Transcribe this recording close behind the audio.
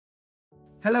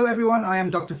Hello everyone, I am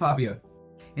Dr. Fabio.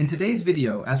 In today's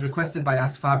video, as requested by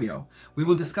Ask Fabio, we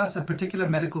will discuss a particular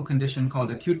medical condition called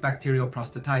acute bacterial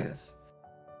prostatitis.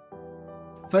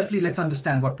 Firstly, let's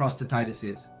understand what prostatitis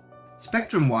is.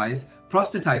 Spectrum-wise,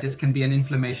 prostatitis can be an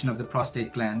inflammation of the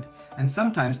prostate gland, and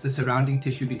sometimes the surrounding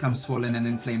tissue becomes swollen and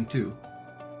inflamed too.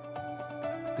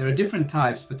 There are different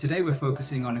types, but today we're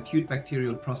focusing on acute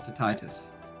bacterial prostatitis.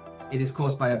 It is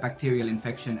caused by a bacterial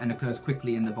infection and occurs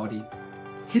quickly in the body.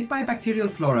 Hit by bacterial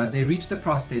flora, they reach the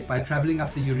prostate by traveling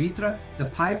up the urethra, the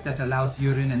pipe that allows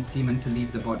urine and semen to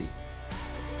leave the body.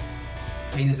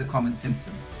 Pain is a common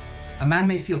symptom. A man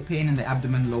may feel pain in the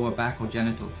abdomen, lower back, or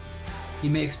genitals. He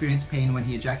may experience pain when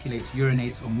he ejaculates,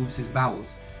 urinates, or moves his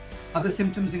bowels. Other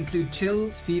symptoms include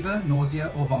chills, fever,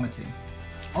 nausea, or vomiting.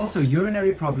 Also,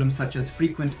 urinary problems such as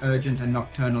frequent, urgent, and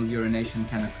nocturnal urination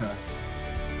can occur.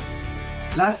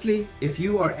 Lastly, if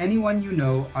you or anyone you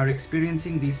know are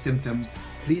experiencing these symptoms,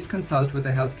 please consult with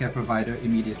a healthcare provider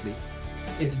immediately.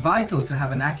 It's vital to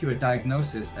have an accurate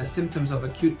diagnosis, as symptoms of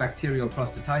acute bacterial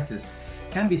prostatitis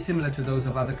can be similar to those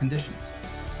of other conditions.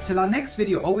 Till our next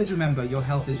video, always remember your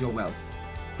health is your wealth.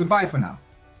 Goodbye for now.